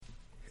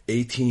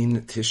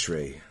18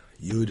 Tishrei,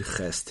 Yud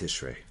Ches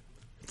Tishrei,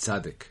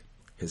 Tzaddik,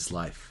 his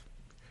life,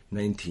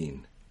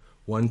 19,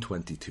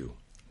 122.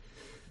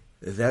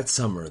 That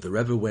summer the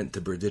Rebbe went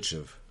to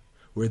Berdichev,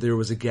 where there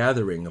was a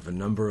gathering of a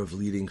number of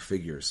leading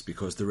figures,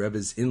 because the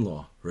Rebbe's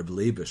in-law, Reb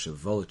Leibish of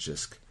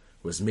Volochisk,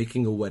 was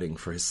making a wedding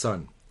for his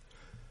son.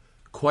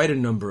 Quite a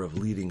number of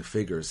leading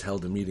figures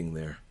held a meeting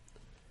there.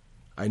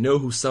 I know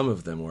who some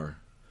of them were: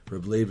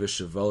 Reb Leibish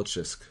of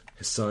Volochisk,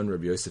 his son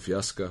Reb Yosef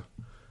Yaska,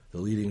 the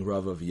leading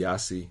Rav of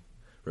Yasi,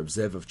 Reb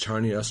Zev of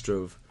Charny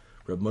Ostrov,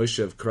 Reb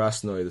Moshe of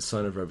Krasnoy, the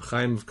son of Reb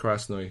Chaim of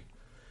Krasnoy,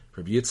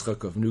 Reb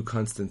Yitzchak of New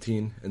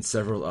Constantine, and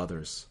several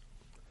others.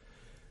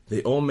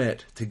 They all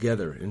met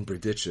together in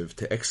Berdichev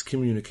to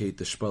excommunicate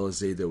the Shpala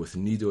Zeda with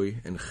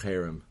Nidoi and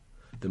Cherem,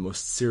 the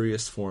most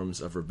serious forms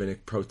of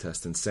rabbinic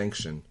protest and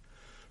sanction,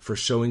 for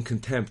showing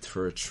contempt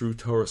for a true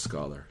Torah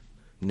scholar,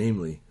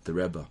 namely the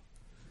Rebbe.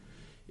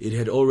 It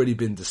had already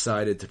been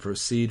decided to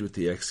proceed with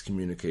the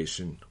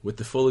excommunication with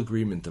the full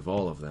agreement of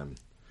all of them.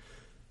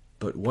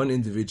 But one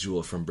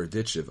individual from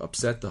Berdichev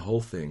upset the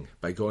whole thing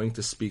by going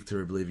to speak to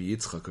Reb Levi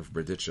Yitzchak of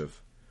Berdichev.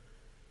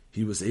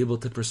 He was able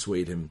to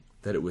persuade him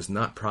that it was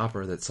not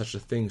proper that such a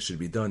thing should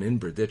be done in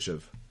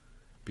Berdichev.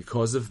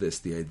 Because of this,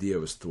 the idea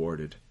was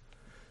thwarted.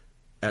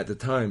 At the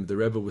time, the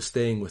Rebbe was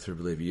staying with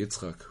Reb Levi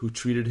Yitzchak, who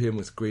treated him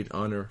with great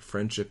honor,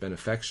 friendship, and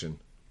affection.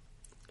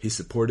 He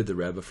supported the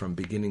Rebbe from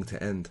beginning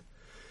to end.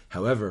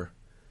 However,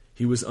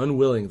 he was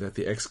unwilling that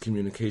the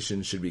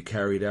excommunication should be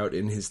carried out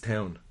in his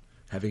town,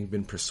 having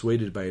been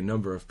persuaded by a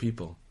number of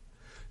people.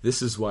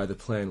 This is why the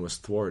plan was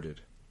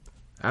thwarted.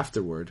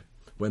 Afterward,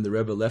 when the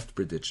Rebbe left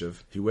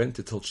Berdichev, he went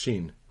to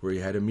Tulchin, where he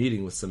had a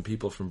meeting with some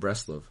people from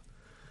Breslov.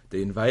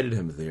 They invited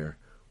him there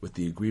with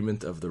the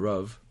agreement of the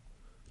Rav,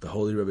 the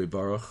Holy Rebbe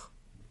Baruch,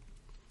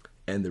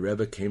 and the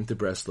Rebbe came to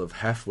Breslov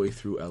halfway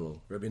through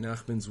Elul. Rabbi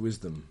Nachman's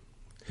wisdom,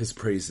 his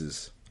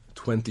praises,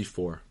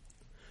 24.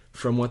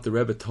 From what the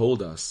Rebbe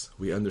told us,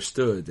 we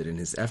understood that in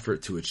his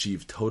effort to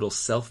achieve total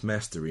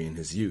self-mastery in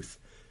his youth,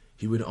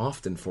 he would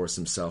often force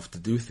himself to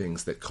do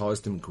things that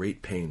caused him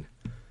great pain.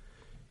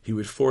 He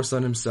would force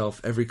on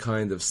himself every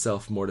kind of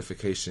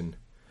self-mortification,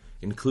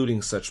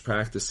 including such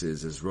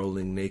practices as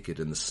rolling naked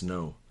in the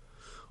snow.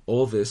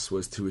 All this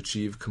was to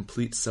achieve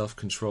complete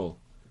self-control,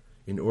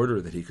 in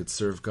order that he could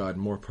serve God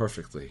more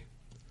perfectly.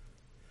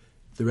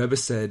 The Rebbe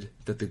said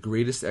that the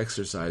greatest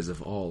exercise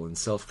of all in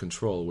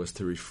self-control was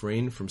to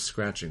refrain from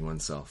scratching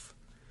oneself.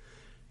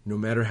 No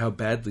matter how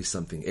badly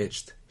something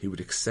itched, he would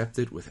accept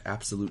it with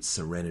absolute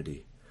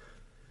serenity.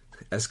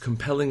 As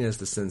compelling as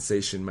the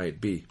sensation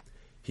might be,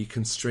 he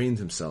constrained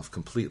himself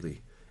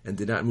completely and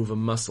did not move a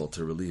muscle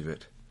to relieve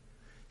it.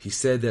 He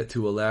said that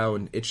to allow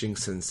an itching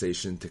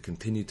sensation to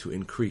continue to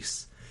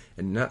increase,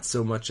 and not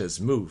so much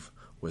as move,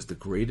 was the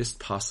greatest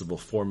possible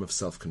form of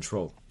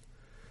self-control.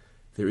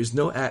 There is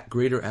no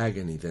greater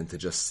agony than to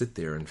just sit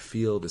there and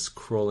feel this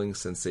crawling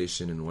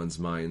sensation in one's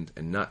mind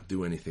and not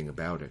do anything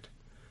about it.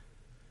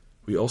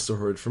 We also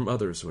heard from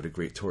others what a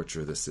great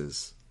torture this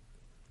is.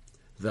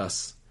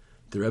 Thus,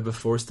 the Rebbe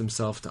forced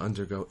himself to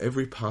undergo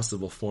every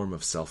possible form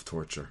of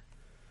self-torture.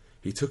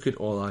 He took it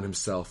all on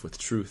himself with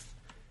truth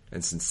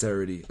and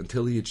sincerity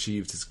until he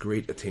achieved his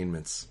great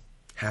attainments.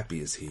 Happy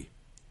is he.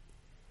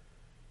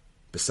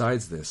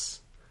 Besides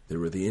this, there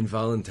were the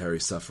involuntary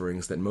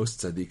sufferings that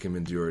most tzaddikim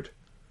endured.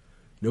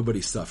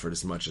 Nobody suffered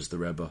as much as the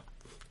Rebbe.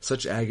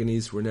 Such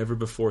agonies were never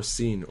before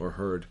seen or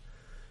heard,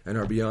 and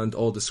are beyond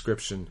all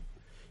description.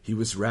 He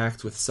was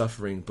racked with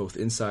suffering both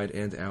inside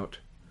and out.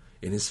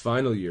 In his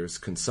final years,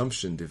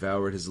 consumption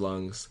devoured his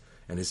lungs,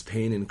 and his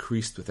pain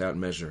increased without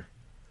measure.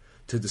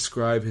 To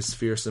describe his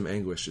fearsome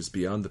anguish is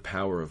beyond the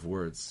power of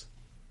words.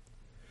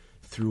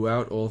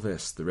 Throughout all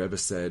this, the Rebbe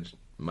said,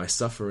 "My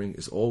suffering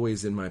is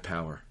always in my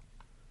power."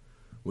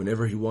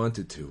 Whenever he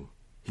wanted to,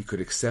 he could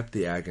accept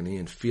the agony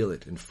and feel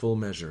it in full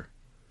measure.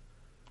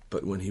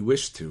 But when he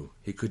wished to,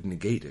 he could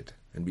negate it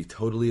and be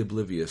totally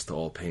oblivious to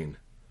all pain.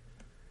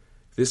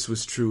 This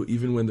was true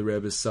even when the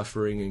Rebbe's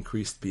suffering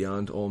increased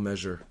beyond all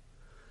measure.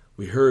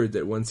 We heard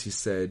that once he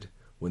said,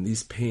 "When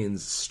these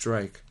pains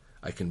strike,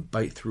 I can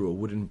bite through a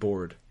wooden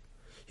board."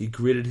 He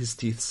gritted his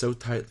teeth so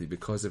tightly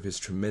because of his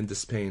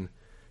tremendous pain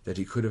that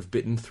he could have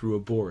bitten through a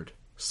board,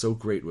 so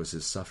great was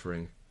his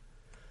suffering.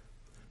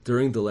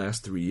 During the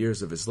last 3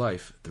 years of his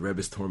life, the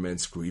Rebbe's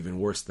torments grew even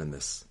worse than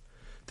this.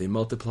 They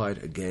multiplied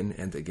again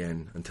and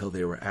again until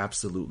they were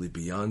absolutely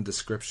beyond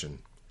description.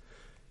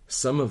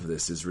 Some of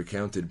this is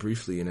recounted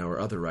briefly in our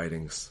other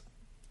writings.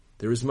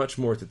 There is much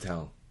more to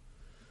tell,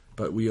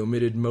 but we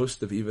omitted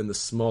most of even the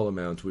small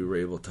amount we were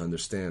able to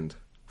understand,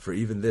 for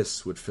even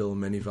this would fill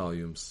many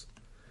volumes.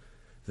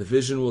 The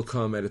vision will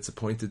come at its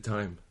appointed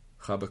time,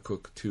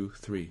 Habakkuk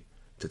 2:3,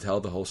 to tell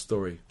the whole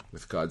story,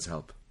 with God's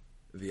help.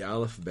 The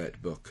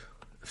Aleph-Bet book,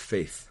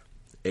 Faith,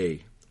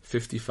 A,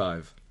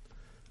 55.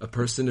 A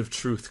person of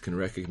truth can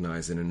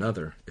recognize in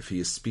another if he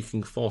is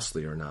speaking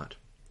falsely or not.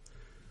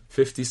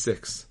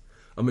 56.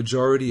 A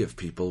majority of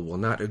people will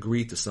not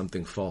agree to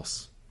something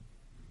false.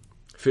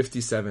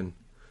 57.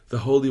 The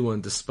Holy One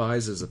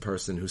despises a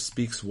person who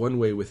speaks one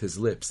way with his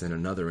lips and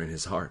another in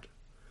his heart.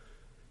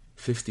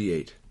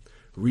 58.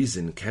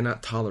 Reason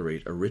cannot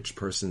tolerate a rich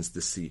person's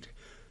deceit.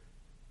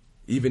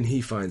 Even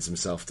he finds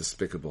himself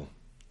despicable.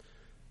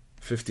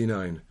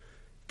 59.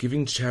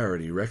 Giving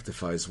charity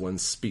rectifies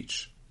one's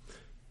speech.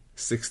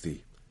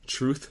 60.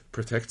 Truth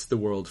protects the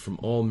world from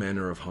all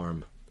manner of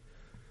harm.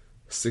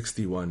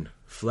 61.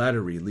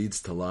 Flattery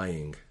leads to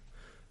lying.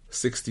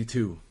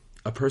 62.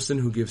 A person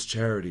who gives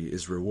charity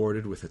is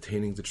rewarded with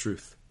attaining the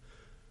truth.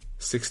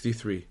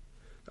 63.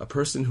 A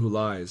person who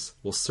lies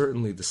will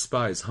certainly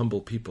despise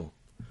humble people.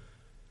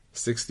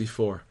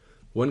 64.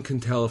 One can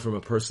tell from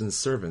a person's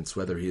servants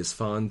whether he is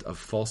fond of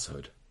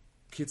falsehood.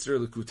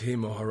 Kitzer Likutei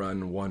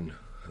Moharan 1.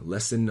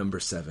 Lesson number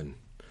 7.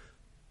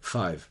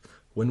 5.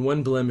 When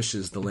one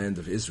blemishes the land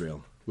of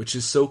Israel, which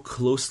is so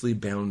closely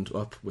bound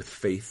up with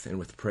faith and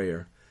with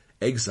prayer,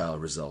 exile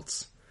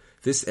results.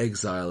 This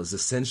exile is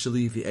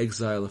essentially the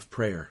exile of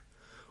prayer,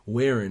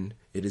 wherein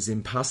it is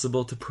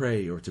impossible to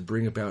pray or to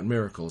bring about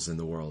miracles in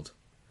the world.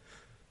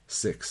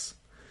 6.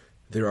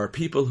 There are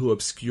people who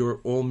obscure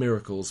all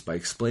miracles by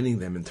explaining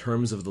them in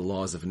terms of the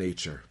laws of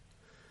nature.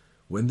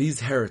 When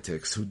these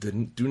heretics who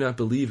do not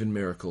believe in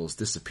miracles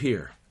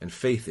disappear and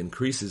faith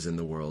increases in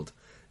the world,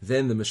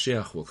 then the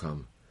Mashiach will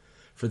come.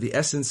 For the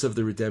essence of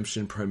the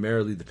redemption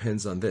primarily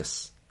depends on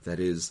this, that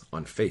is,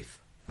 on faith.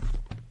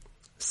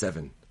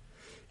 7.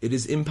 It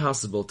is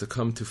impossible to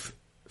come to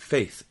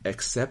faith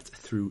except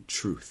through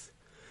truth.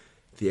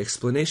 The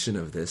explanation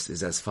of this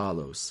is as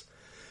follows.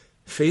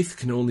 Faith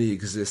can only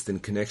exist in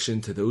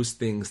connection to those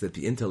things that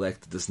the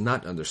intellect does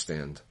not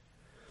understand.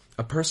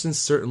 A person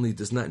certainly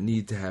does not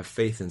need to have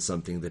faith in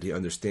something that he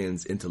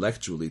understands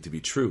intellectually to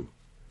be true.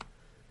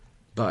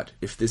 But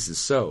if this is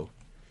so,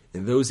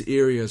 in those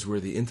areas where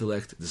the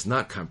intellect does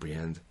not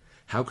comprehend,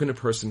 how can a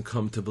person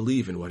come to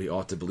believe in what he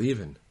ought to believe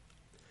in?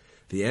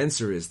 The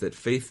answer is that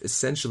faith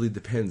essentially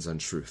depends on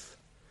truth.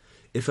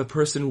 If a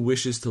person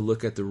wishes to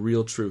look at the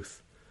real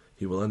truth,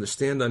 he will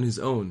understand on his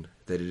own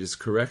that it is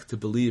correct to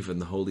believe in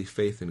the holy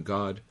faith in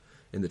God,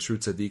 in the true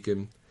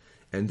tzaddikim,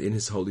 and in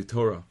his holy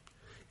Torah,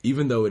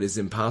 even though it is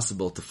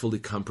impossible to fully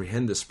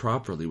comprehend this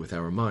properly with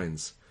our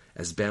minds,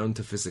 as bound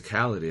to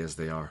physicality as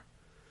they are.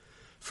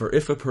 For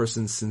if a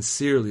person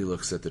sincerely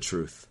looks at the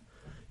truth,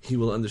 he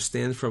will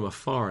understand from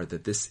afar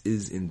that this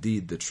is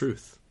indeed the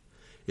truth.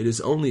 It is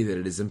only that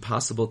it is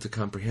impossible to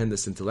comprehend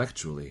this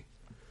intellectually.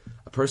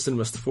 A person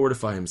must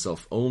fortify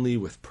himself only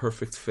with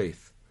perfect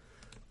faith.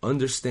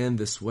 Understand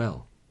this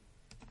well.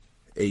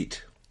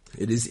 8.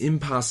 It is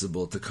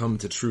impossible to come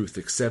to truth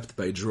except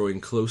by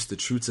drawing close to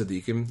true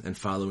tzaddikim and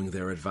following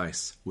their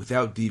advice,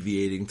 without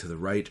deviating to the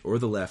right or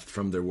the left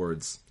from their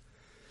words.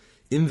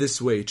 In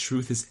this way,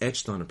 truth is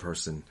etched on a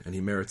person, and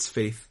he merits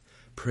faith,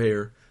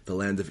 prayer, the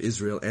land of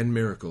Israel, and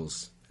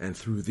miracles, and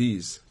through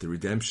these, the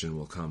redemption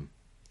will come.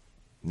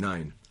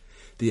 9.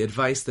 The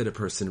advice that a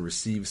person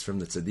receives from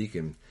the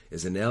tzaddikim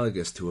is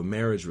analogous to a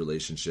marriage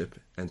relationship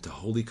and to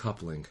holy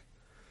coupling.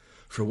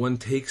 For one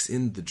takes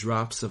in the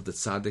drops of the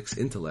tzaddik's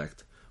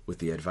intellect with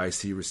the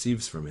advice he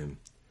receives from him.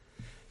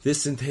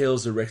 This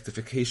entails a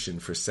rectification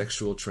for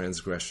sexual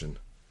transgression.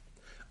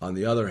 On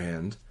the other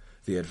hand,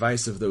 the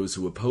advice of those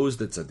who oppose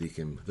the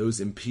tzaddikim, those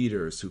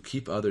impeders who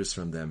keep others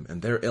from them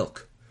and their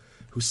ilk,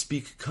 who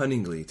speak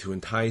cunningly to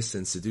entice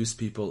and seduce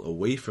people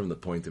away from the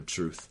point of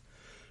truth,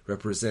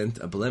 represent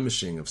a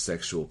blemishing of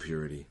sexual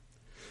purity.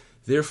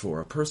 Therefore,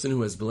 a person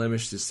who has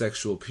blemished his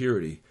sexual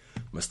purity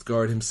must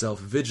guard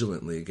himself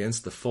vigilantly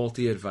against the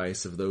faulty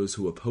advice of those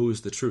who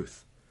oppose the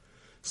truth,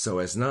 so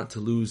as not to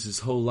lose his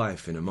whole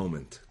life in a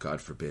moment, God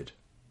forbid.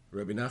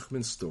 Rabbi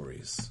Nachman's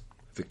stories.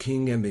 The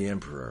King and the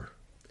Emperor.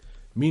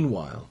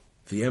 Meanwhile,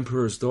 the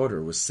emperor's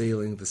daughter was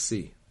sailing the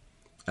sea.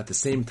 At the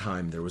same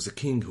time, there was a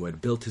king who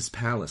had built his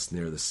palace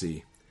near the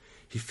sea.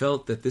 He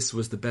felt that this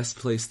was the best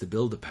place to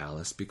build a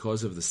palace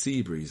because of the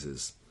sea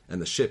breezes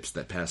and the ships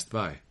that passed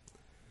by.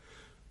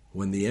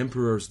 When the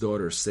emperor's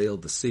daughter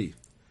sailed the sea,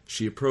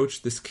 she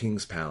approached this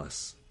king's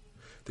palace.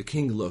 The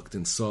king looked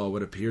and saw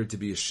what appeared to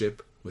be a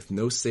ship with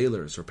no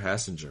sailors or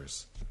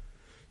passengers.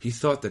 He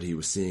thought that he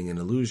was seeing an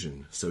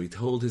illusion, so he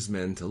told his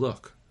men to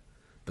look,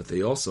 but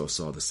they also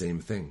saw the same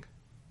thing.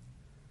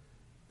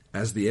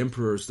 As the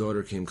emperor's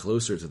daughter came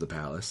closer to the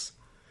palace,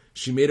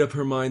 she made up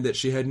her mind that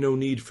she had no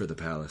need for the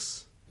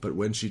palace, but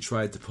when she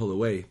tried to pull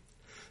away,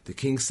 the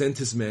king sent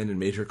his men and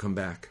made her come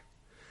back.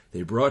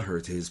 They brought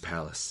her to his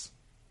palace.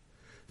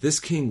 This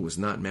king was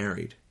not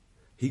married.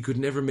 He could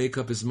never make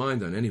up his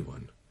mind on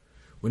anyone.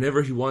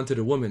 Whenever he wanted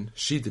a woman,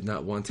 she did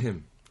not want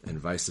him, and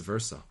vice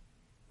versa.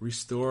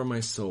 Restore my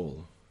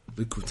soul.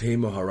 Likutei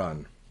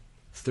Moharan.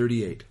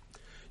 38.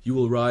 You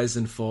will rise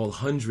and fall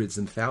hundreds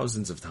and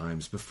thousands of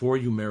times before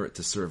you merit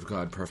to serve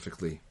God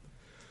perfectly.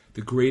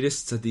 The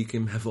greatest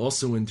tzaddikim have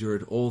also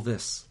endured all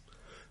this.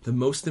 The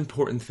most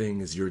important thing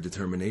is your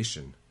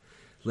determination.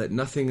 Let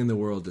nothing in the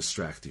world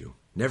distract you.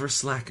 Never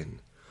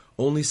slacken.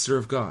 Only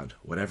serve God,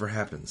 whatever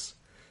happens.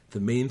 The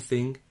main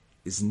thing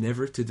is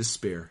never to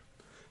despair.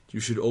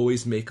 You should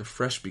always make a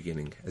fresh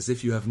beginning, as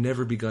if you have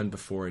never begun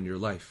before in your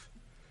life.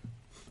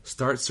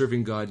 Start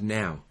serving God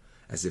now,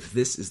 as if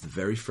this is the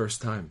very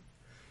first time.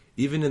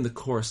 Even in the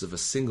course of a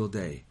single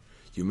day,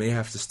 You may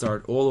have to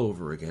start all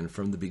over again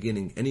from the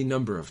beginning any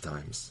number of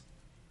times.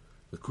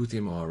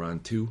 Likutei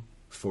Moharan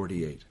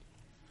 2:48.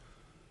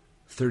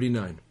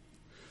 39.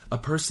 A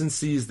person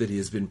sees that he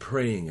has been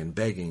praying and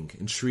begging,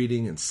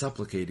 entreating and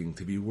supplicating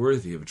to be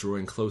worthy of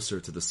drawing closer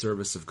to the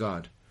service of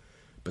God,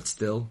 but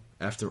still,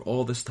 after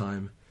all this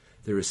time,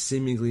 there is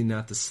seemingly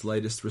not the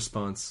slightest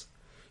response.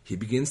 He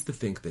begins to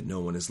think that no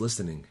one is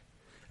listening,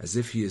 as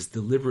if he is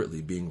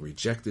deliberately being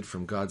rejected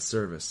from God's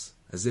service,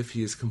 as if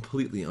he is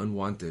completely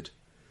unwanted.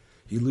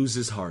 He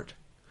loses heart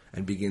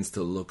and begins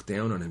to look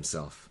down on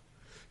himself.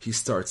 He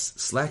starts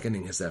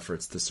slackening his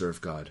efforts to serve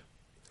God.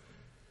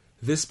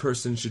 This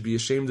person should be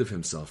ashamed of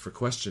himself for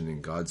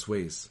questioning God's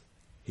ways.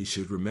 He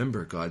should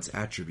remember God's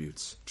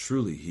attributes.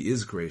 Truly, he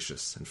is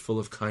gracious and full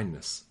of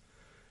kindness.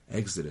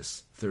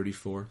 Exodus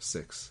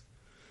 34:6.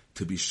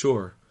 To be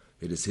sure,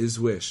 it is his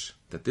wish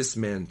that this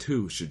man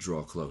too should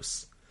draw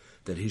close,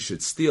 that he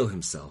should steel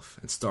himself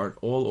and start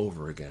all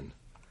over again.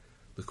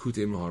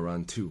 Likutei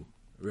Moharan 2.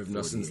 Reb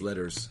Noson's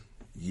Letters,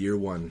 Year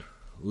 1,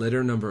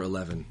 Letter number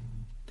 11.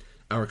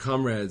 Our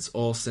comrades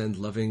all send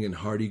loving and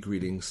hearty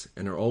greetings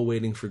and are all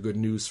waiting for good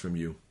news from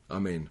you.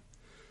 Amen.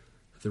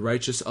 The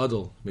righteous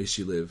Adel, may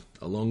she live,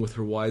 along with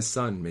her wise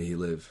son, may he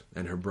live,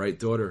 and her bright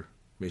daughter,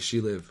 may she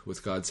live,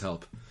 with God's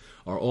help,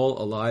 are all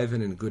alive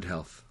and in good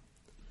health.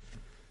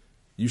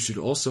 You should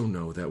also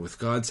know that with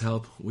God's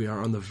help, we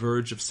are on the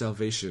verge of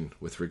salvation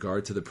with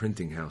regard to the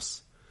printing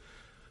house.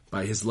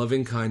 By his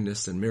loving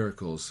kindness and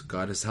miracles,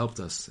 God has helped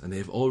us, and they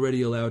have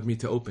already allowed me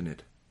to open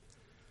it.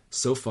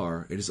 So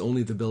far, it is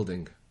only the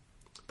building.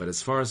 But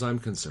as far as I'm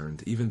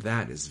concerned, even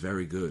that is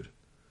very good.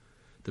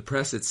 The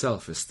press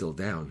itself is still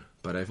down,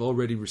 but I've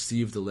already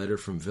received a letter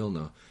from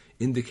Vilna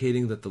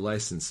indicating that the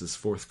license is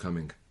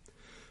forthcoming.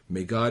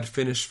 May God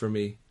finish for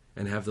me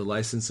and have the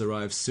license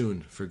arrive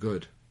soon for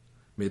good.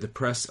 May the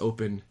press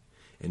open,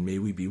 and may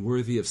we be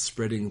worthy of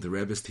spreading the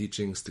Rebbe's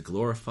teachings to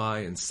glorify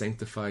and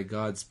sanctify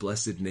God's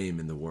blessed name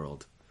in the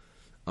world.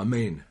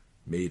 Amen.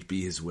 May it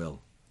be his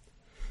will.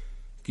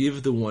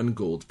 Give the 1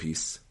 gold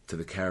piece to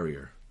the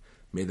carrier.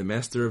 May the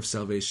Master of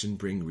Salvation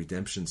bring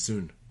redemption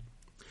soon.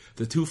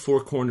 The 2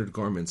 4-cornered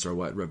garments are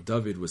what Reb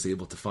David was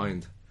able to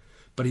find,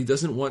 but he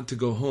doesn't want to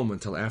go home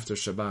until after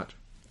Shabbat.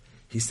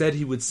 He said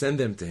he would send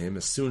them to him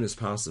as soon as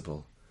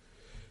possible.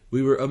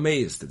 We were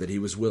amazed that he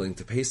was willing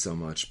to pay so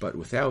much, but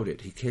without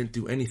it he can't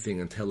do anything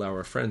until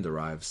our friend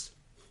arrives.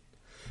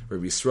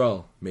 Reb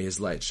Yisrael, may his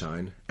light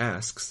shine,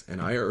 asks,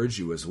 and I urge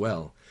you as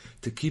well,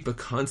 to keep a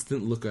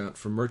constant lookout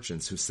for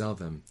merchants who sell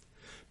them.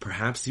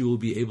 Perhaps you will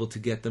be able to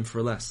get them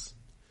for less.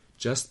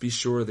 Just be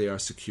sure they are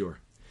secure.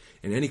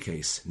 In any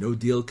case, no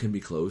deal can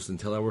be closed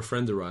until our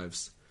friend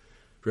arrives.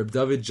 Reb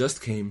David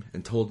just came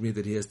and told me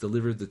that he has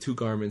delivered the 2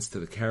 garments to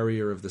the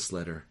carrier of this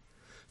letter.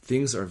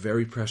 Things are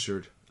very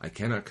pressured. I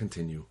cannot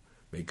continue.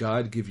 May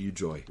God give you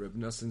joy. Reb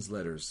Noson's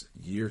Letters,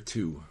 Year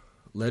 2,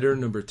 Letter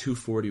number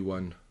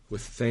 241,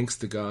 with thanks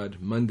to God,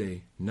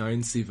 Monday,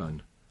 9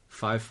 Sivan,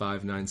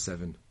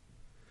 5597.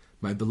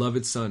 My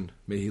beloved son,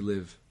 may he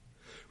live.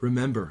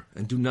 Remember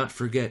and do not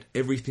forget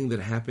everything that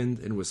happened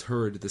and was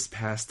heard this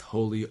past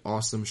holy,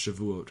 awesome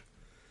Shavuot.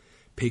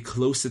 Pay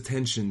close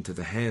attention to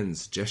the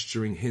hands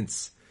gesturing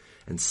hints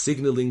and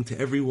signaling to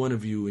every one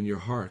of you in your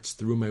hearts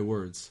through my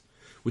words,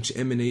 which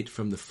emanate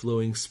from the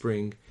flowing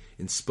spring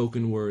in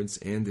spoken words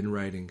and in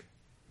writing.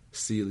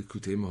 See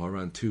Likutei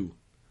Moharan 2,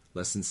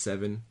 Lesson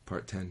 7,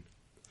 Part 10.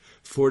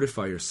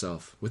 Fortify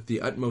yourself with the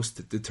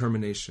utmost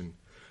determination.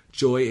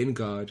 Joy in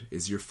God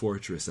is your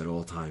fortress at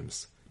all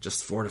times.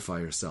 Just fortify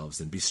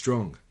yourselves and be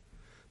strong.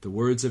 The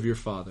words of your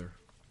father,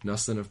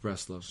 Noson of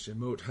Breslov.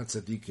 Shemot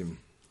HaTzadikim.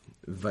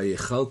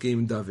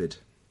 Vayechalkim David,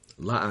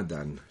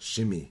 La'adan,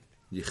 Shimi,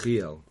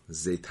 Yechiel,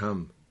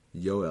 Zetam,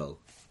 Yoel,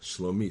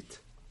 Shlomit,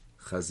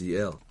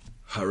 Chaziel,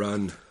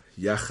 Haran,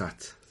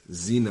 Yachat,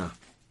 Zina,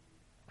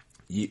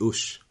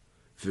 Yeush,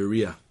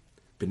 Viria,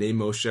 Bnei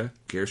Moshe,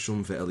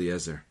 Gershom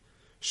ve'Eliezer,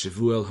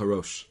 Shevuel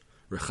Harosh,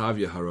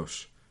 Rechavia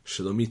Harosh,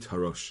 Shlomit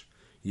Harosh,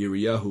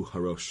 Yiriyahu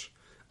Harosh,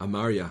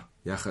 Amaria,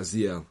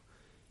 Yachaziel,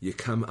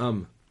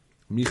 Yekam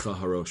Micha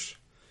Harosh,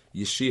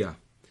 Yeshia,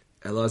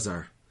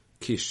 Elazar,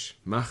 Kish,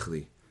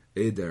 Machli,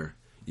 Eder,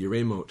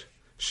 Yeremot,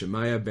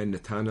 Shemaiah ben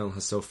Netanel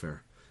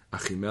HaSofer,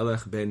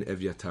 Achimelech ben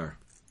Evyatar.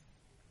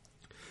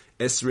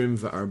 Esrim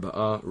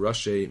v'arba'a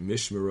Rashi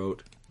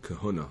Mishmerot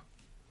Kahuna.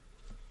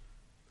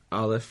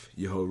 Aleph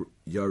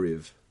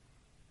Yariv.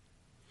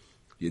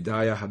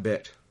 Yedaya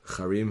Habet,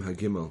 Charim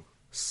Hagimel,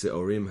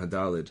 Seorim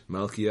Hadalid,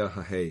 Malkia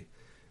Hahei,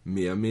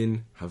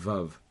 Miyamin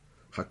Havav,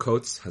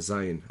 Hakotz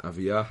Hazayin,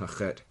 Aviyah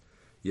Hachet,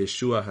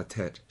 Yeshua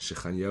Hatet,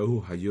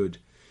 Shechanyahu Hayud,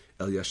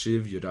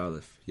 Elyashiv Yud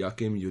Aleph,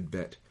 Yakim Yud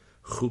Bet,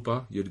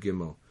 Chupa Yud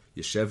Gimel,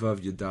 Yeshevav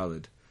Yud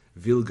Dalid,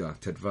 Vilga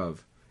Tetvav,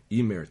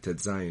 Imer Tet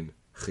Zayin,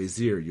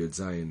 Chezir Yud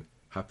Zayin,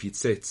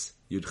 Hapitzetz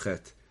Yud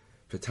Chet,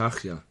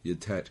 Petachia Yud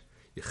Tet,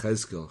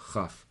 Yechezkel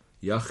Chaf,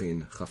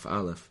 Yachin Chaf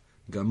Aleph,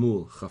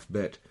 Gamul Chaf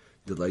Bet,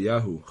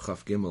 Delayahu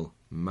Chaf Gimel,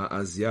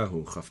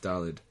 Maazyahu Chaf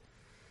Dalid,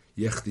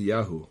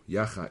 Yechdiyahu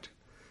Yachat,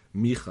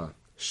 Micha,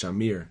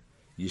 Shamir,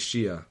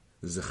 Yeshia,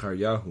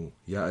 Zecharyahu,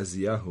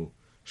 Yaaziyahu,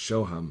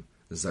 Shoham,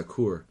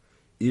 Zakur,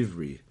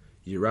 Ivri,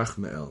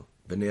 Yerachmeel,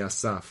 Bnei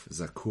Asaph,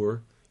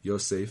 Zakur,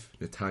 Yosef,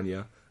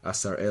 Netanya,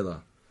 Asar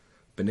Ela,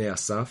 Bnei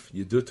Asaph,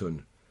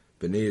 Yedutun,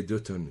 Bnei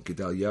Yedutun,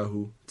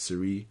 Gedaliahu,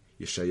 Tziri,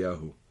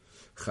 Yeshayahu,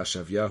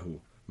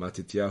 Chashavyahu,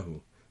 Matityahu,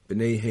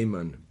 Bnei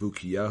Haman,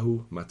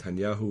 Bukiyahu,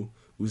 Matanyahu,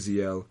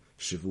 Uziel,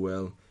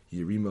 Shivuel,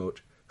 Yerimot,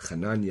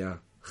 Chananya,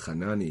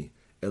 Chanani,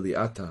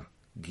 Eliata,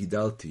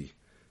 Gidalti,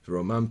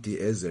 Romamti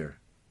Ezer,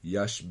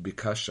 Yash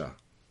Bikasha,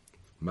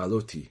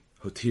 Maloti,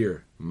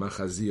 Hotir,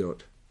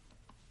 Machaziot.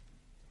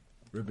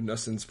 Rebbe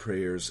Nussin's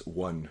Prayers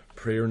 1.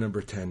 Prayer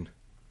number 10.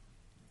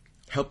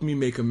 Help me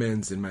make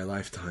amends in my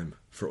lifetime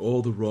for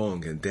all the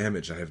wrong and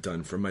damage I have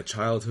done from my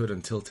childhood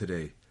until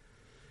today.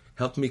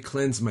 Help me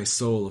cleanse my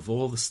soul of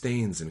all the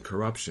stains and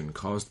corruption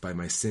caused by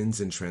my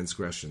sins and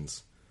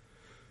transgressions.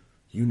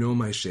 You know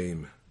my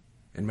shame,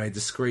 and my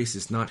disgrace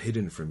is not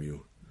hidden from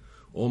you.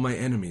 All my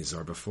enemies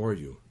are before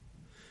you.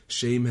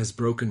 Shame has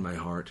broken my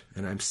heart,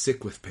 and I am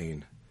sick with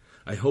pain.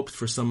 I hoped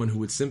for someone who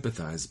would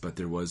sympathize, but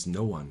there was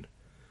no one.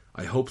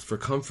 I hoped for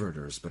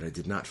comforters, but I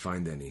did not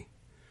find any.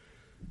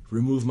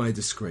 Remove my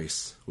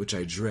disgrace, which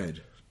I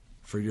dread,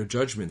 for your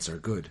judgments are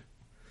good.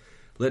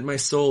 Let my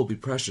soul be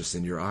precious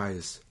in your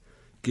eyes.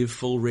 Give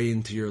full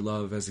rein to your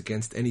love as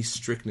against any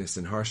strictness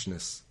and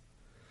harshness.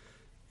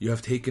 You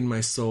have taken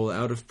my soul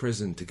out of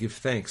prison to give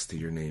thanks to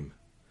your name.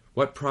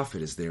 What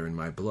profit is there in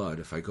my blood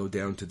if I go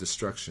down to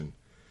destruction?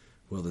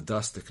 Will the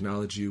dust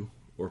acknowledge you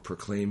or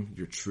proclaim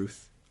your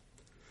truth?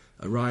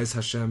 Arise,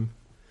 Hashem.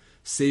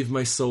 Save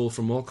my soul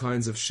from all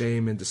kinds of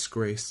shame and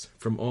disgrace,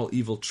 from all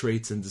evil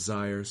traits and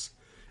desires,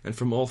 and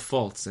from all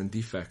faults and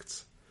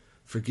defects.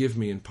 Forgive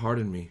me and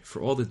pardon me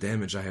for all the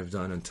damage I have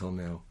done until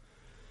now.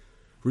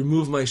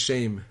 Remove my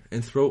shame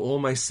and throw all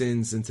my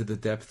sins into the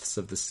depths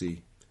of the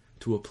sea,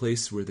 to a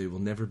place where they will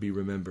never be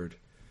remembered.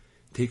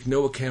 Take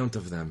no account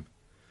of them.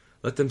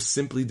 Let them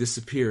simply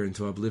disappear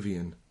into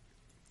oblivion.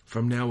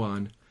 From now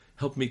on,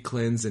 help me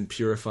cleanse and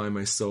purify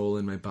my soul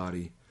and my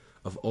body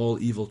of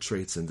all evil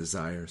traits and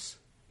desires.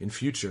 In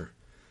future,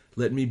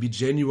 let me be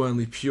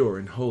genuinely pure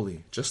and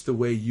holy, just the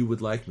way you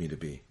would like me to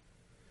be.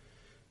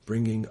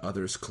 Bringing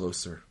others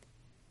closer.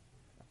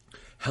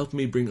 Help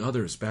me bring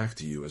others back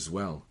to you as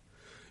well.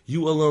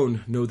 You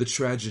alone know the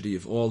tragedy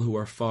of all who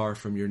are far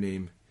from your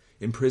name,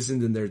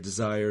 imprisoned in their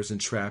desires and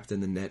trapped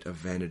in the net of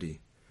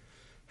vanity.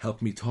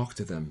 Help me talk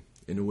to them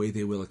in a way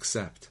they will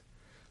accept.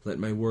 Let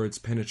my words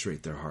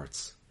penetrate their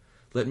hearts.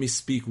 Let me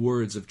speak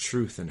words of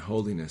truth and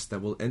holiness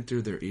that will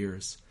enter their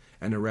ears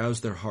and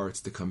arouse their hearts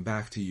to come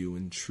back to you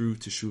in true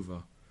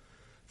teshuvah.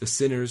 The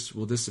sinners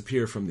will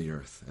disappear from the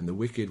earth, and the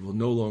wicked will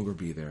no longer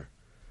be there.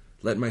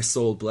 Let my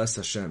soul bless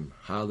Hashem.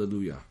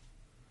 Hallelujah.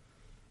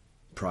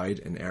 Pride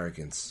and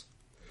arrogance.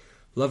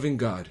 Loving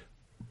God,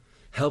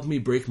 help me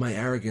break my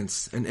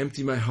arrogance and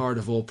empty my heart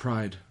of all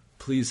pride.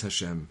 Please,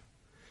 Hashem.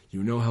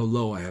 You know how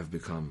low I have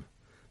become.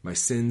 My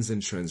sins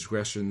and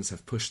transgressions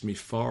have pushed me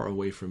far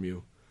away from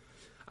you.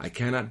 I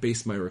cannot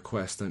base my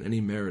request on any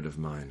merit of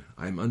mine.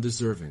 I am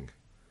undeserving,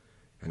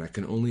 and I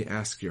can only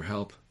ask your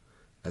help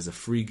as a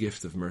free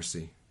gift of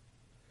mercy.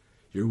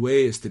 Your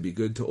way is to be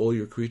good to all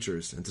your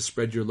creatures and to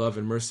spread your love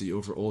and mercy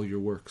over all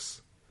your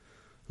works.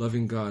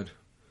 Loving God,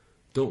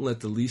 don't let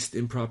the least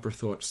improper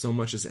thought so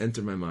much as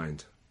enter my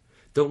mind.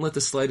 Don't let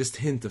the slightest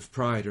hint of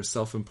pride or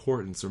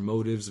self-importance or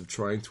motives of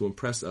trying to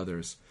impress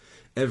others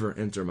ever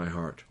enter my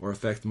heart or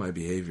affect my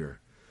behavior,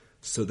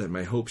 so that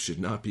my hope should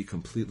not be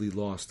completely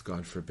lost,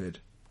 God forbid.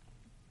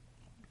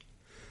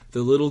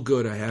 The little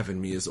good I have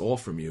in me is all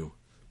from you,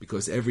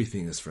 because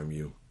everything is from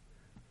you.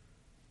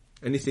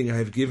 Anything I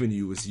have given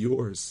you is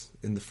yours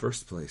in the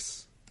first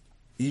place.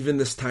 Even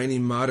this tiny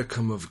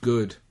modicum of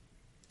good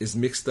is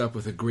mixed up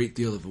with a great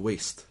deal of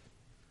waste.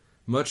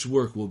 Much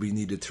work will be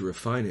needed to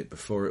refine it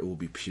before it will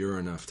be pure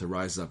enough to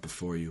rise up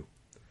before you.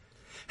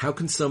 How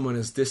can someone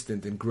as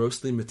distant and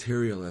grossly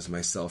material as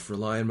myself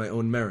rely on my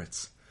own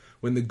merits,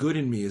 when the good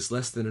in me is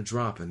less than a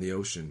drop in the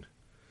ocean?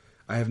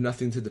 I have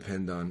nothing to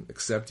depend on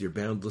except your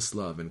boundless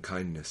love and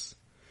kindness.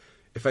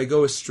 If I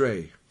go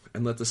astray,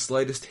 and let the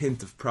slightest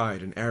hint of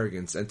pride and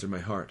arrogance enter my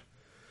heart,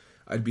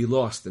 I'd be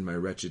lost in my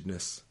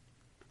wretchedness.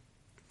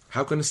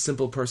 How can a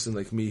simple person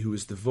like me, who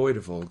is devoid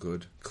of all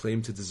good,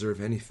 claim to deserve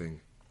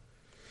anything?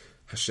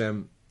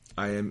 Hashem,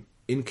 I am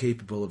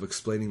incapable of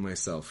explaining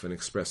myself and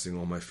expressing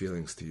all my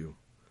feelings to you.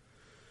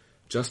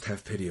 Just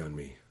have pity on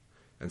me,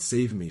 and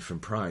save me from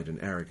pride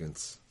and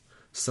arrogance.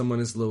 Someone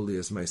as lowly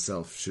as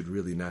myself should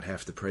really not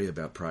have to pray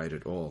about pride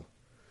at all.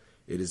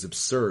 It is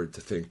absurd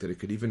to think that it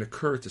could even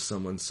occur to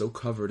someone so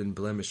covered in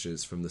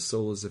blemishes from the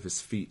soles of his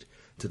feet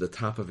to the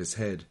top of his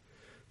head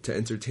to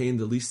entertain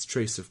the least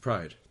trace of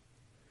pride.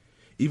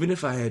 Even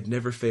if I had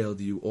never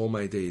failed you all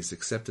my days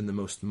except in the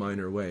most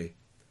minor way,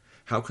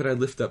 how could I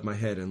lift up my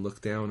head and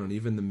look down on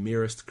even the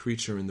merest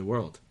creature in the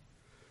world?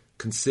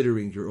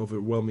 Considering your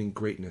overwhelming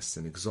greatness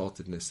and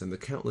exaltedness and the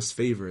countless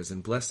favors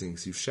and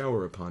blessings you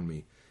shower upon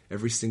me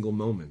every single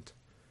moment.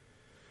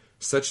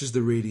 Such is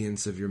the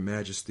radiance of your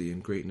majesty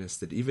and greatness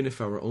that even if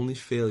our only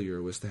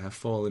failure was to have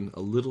fallen a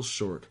little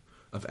short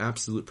of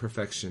absolute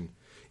perfection,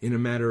 In a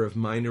matter of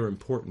minor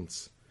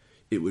importance,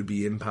 it would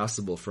be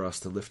impossible for us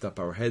to lift up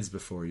our heads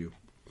before you.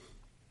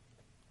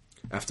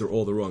 After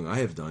all the wrong I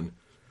have done,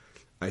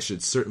 I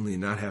should certainly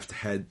not have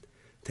had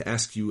to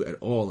ask you at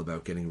all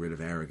about getting rid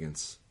of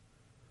arrogance.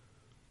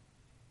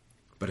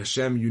 But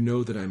Hashem, you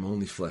know that I'm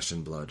only flesh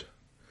and blood.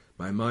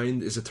 My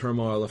mind is a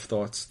turmoil of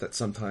thoughts that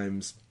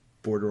sometimes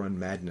border on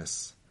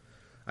madness.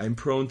 I am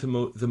prone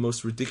to the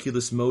most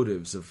ridiculous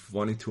motives of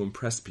wanting to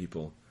impress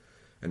people,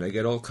 and I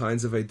get all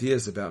kinds of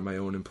ideas about my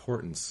own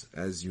importance,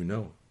 as you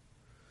know.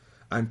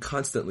 I'm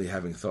constantly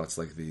having thoughts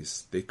like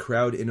these. They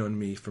crowd in on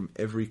me from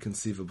every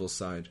conceivable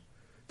side,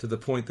 to the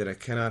point that I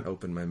cannot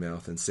open my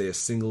mouth and say a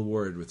single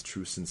word with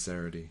true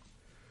sincerity.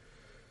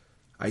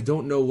 I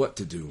don't know what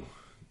to do.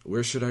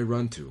 Where should I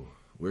run to?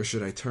 Where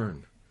should I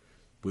turn?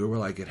 Where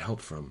will I get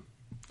help from?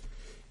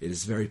 It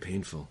is very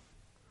painful.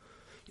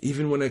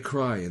 Even when I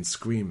cry and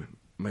scream,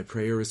 my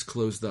prayer is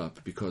closed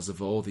up because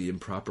of all the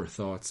improper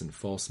thoughts and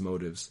false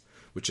motives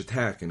which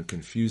attack and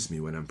confuse me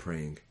when I'm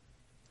praying.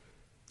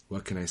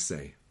 What can I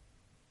say?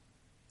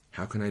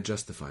 How can I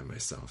justify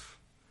myself?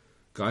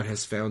 God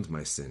has found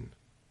my sin.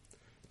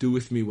 Do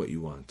with me what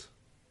you want.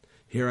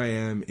 Here I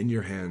am in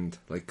your hand,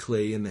 like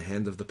clay in the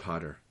hand of the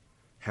potter.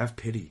 Have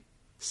pity.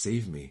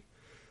 Save me.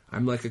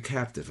 I'm like a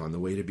captive on the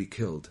way to be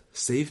killed.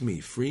 Save me.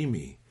 Free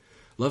me.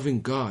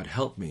 Loving God,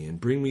 help me and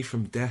bring me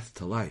from death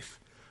to life,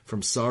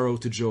 from sorrow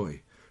to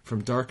joy,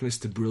 from darkness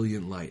to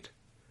brilliant light.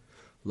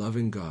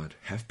 Loving God,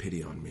 have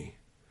pity on me.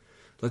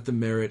 Let the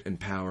merit and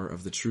power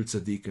of the true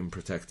tzaddikim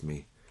protect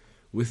me.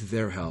 With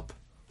their help,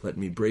 let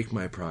me break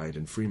my pride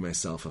and free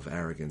myself of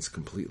arrogance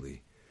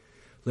completely.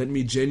 Let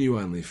me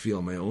genuinely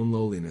feel my own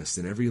lowliness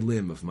in every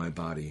limb of my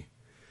body.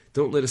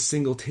 Don't let a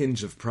single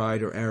tinge of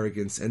pride or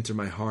arrogance enter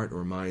my heart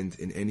or mind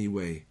in any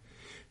way.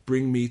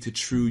 Bring me to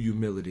true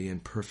humility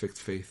and perfect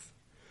faith.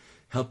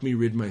 Help me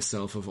rid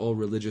myself of all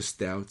religious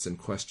doubts and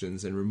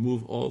questions and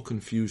remove all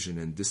confusion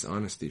and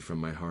dishonesty from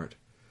my heart.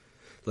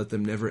 Let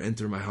them never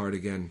enter my heart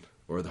again,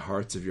 or the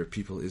hearts of your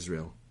people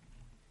Israel.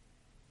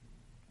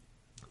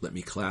 Let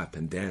me clap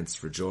and dance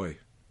for joy.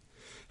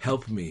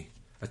 Help me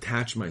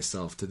attach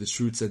myself to the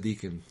true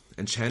tzaddikim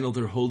and channel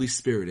their Holy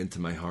Spirit into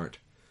my heart,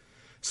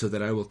 so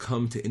that I will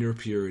come to inner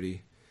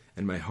purity,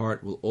 and my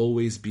heart will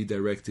always be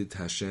directed to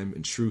Hashem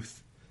in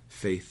truth,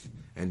 faith,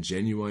 and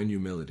genuine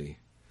humility.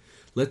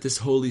 Let this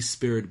Holy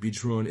Spirit be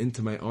drawn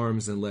into my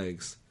arms and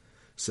legs,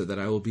 so that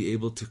I will be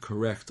able to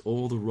correct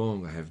all the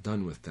wrong I have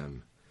done with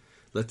them.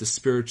 Let the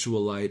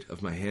spiritual light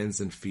of my hands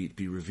and feet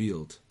be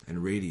revealed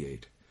and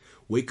radiate.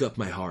 Wake up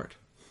my heart,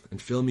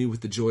 and fill me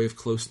with the joy of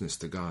closeness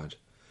to God.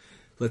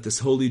 Let this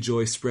holy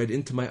joy spread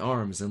into my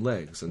arms and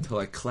legs until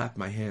I clap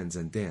my hands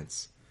and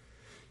dance.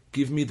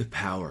 Give me the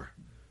power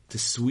to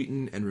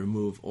sweeten and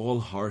remove all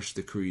harsh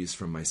decrees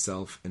from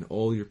myself and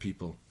all your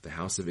people, the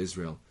house of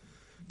Israel,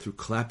 through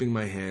clapping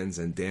my hands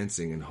and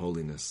dancing in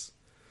holiness.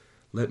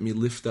 Let me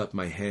lift up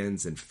my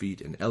hands and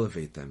feet and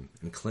elevate them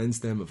and cleanse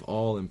them of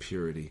all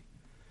impurity.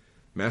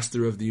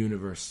 Master of the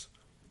universe,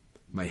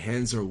 my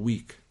hands are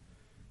weak.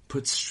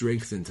 Put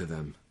strength into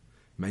them.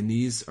 My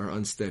knees are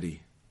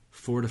unsteady.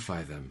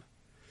 Fortify them.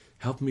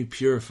 Help me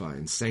purify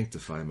and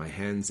sanctify my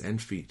hands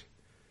and feet.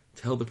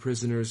 Tell the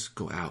prisoners,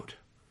 go out.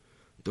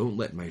 Don't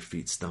let my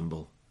feet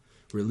stumble.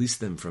 Release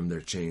them from their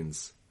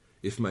chains.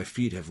 If my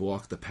feet have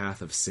walked the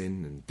path of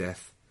sin and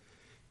death,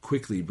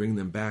 quickly bring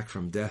them back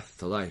from death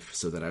to life,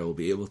 so that I will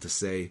be able to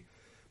say,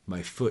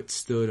 my foot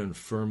stood on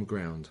firm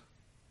ground.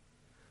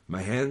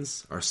 My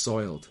hands are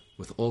soiled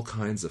with all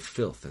kinds of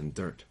filth and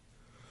dirt.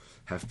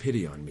 Have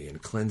pity on me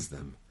and cleanse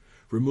them.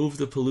 Remove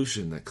the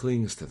pollution that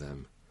clings to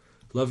them.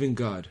 Loving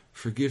God,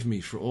 forgive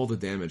me for all the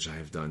damage I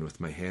have done with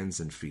my hands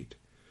and feet.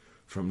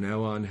 From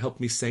now on, help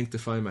me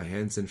sanctify my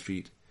hands and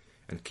feet,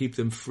 and keep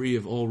them free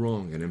of all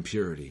wrong and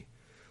impurity.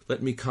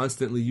 Let me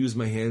constantly use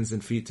my hands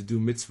and feet to do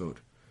mitzvot,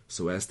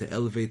 so as to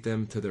elevate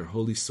them to their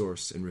holy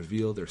source and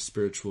reveal their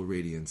spiritual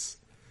radiance.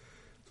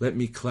 Let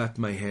me clap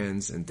my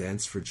hands and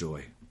dance for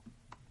joy.